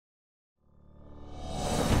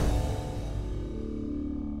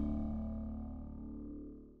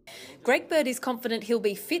Greg Bird is confident he'll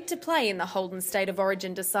be fit to play in the Holden State of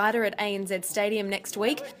Origin decider at ANZ Stadium next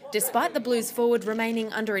week, despite the Blues forward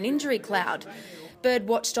remaining under an injury cloud. Bird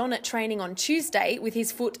watched on at training on Tuesday with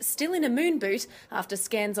his foot still in a moon boot after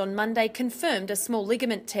scans on Monday confirmed a small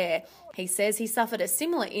ligament tear. He says he suffered a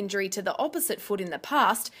similar injury to the opposite foot in the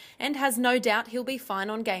past and has no doubt he'll be fine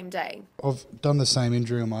on game day. I've done the same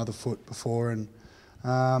injury on my other foot before and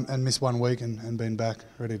missed 1 week and been back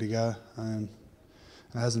ready to go. And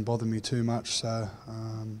it hasn't bothered me too much, so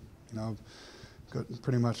I've got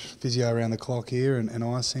pretty much physio around the clock here and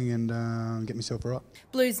icing and get myself right.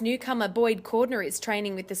 Blues newcomer Boyd Cordner is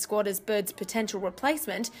training with the squad as Bird's potential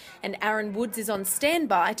replacement, and Aaron Woods is on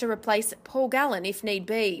standby to replace Paul Gallen if need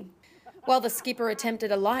be. While the skipper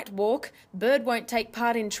attempted a light walk, Bird won't take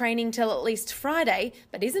part in training till at least Friday,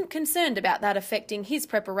 but isn't concerned about that affecting his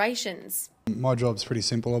preparations. My job's pretty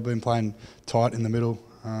simple. I've been playing tight in the middle,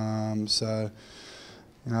 so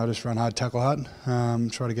I just run hard, tackle hard,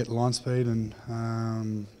 try to get line speed and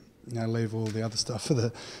leave all the other stuff for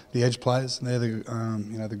the edge players. They're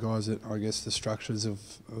the guys that, I guess, the structures of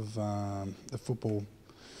the football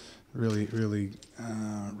really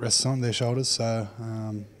rests on their shoulders. So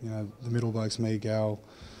the middle blokes, me, Gal,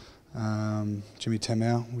 Jimmy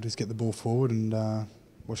Tamau, we'll just get the ball forward and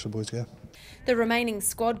watch the boys go. The remaining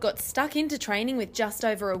squad got stuck into training with just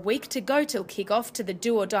over a week to go till kick-off to the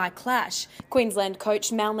do-or-die clash. Queensland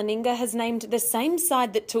coach Mal Meninga has named the same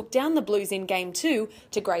side that took down the Blues in Game 2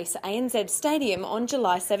 to grace ANZ Stadium on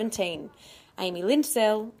July 17. Amy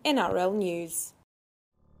Lindsell, NRL News.